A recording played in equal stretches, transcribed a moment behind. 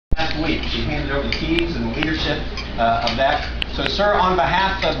week. She handed over the keys and the leadership of that. So, sir, on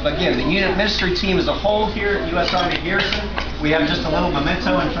behalf of, again, the unit ministry team as a whole here at U.S. Army Garrison, we have just a little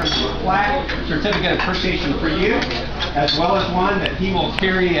memento in terms of a plaque, certificate of appreciation for you, as well as one that he will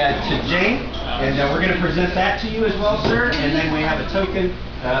carry to Jane. And we're going to present that to you as well, sir. And then we have a token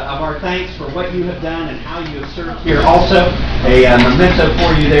of our thanks for what you have done and how you have served here. Also, a memento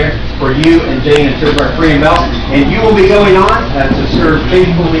for you there, for you and Jane and serve our Freedom Belt. And you will be going on to serve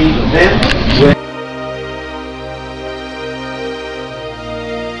faithfully then with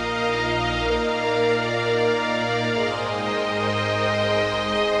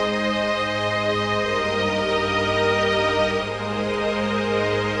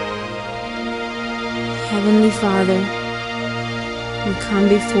Heavenly Father, we come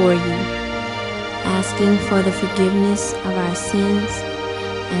before you, asking for the forgiveness of our sins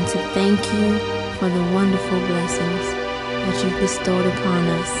and to thank you for the wonderful blessings that you've bestowed upon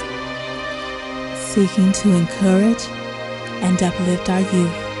us. Seeking to encourage and uplift our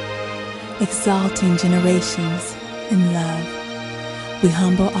youth, exalting generations in love, we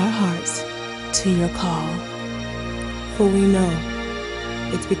humble our hearts to your call. For we know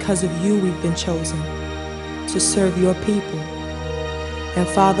it's because of you we've been chosen to serve your people. And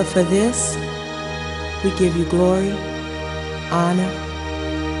Father, for this, we give you glory, honor,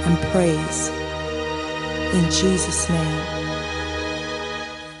 and praise. In Jesus' name,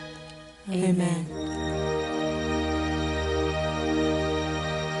 amen.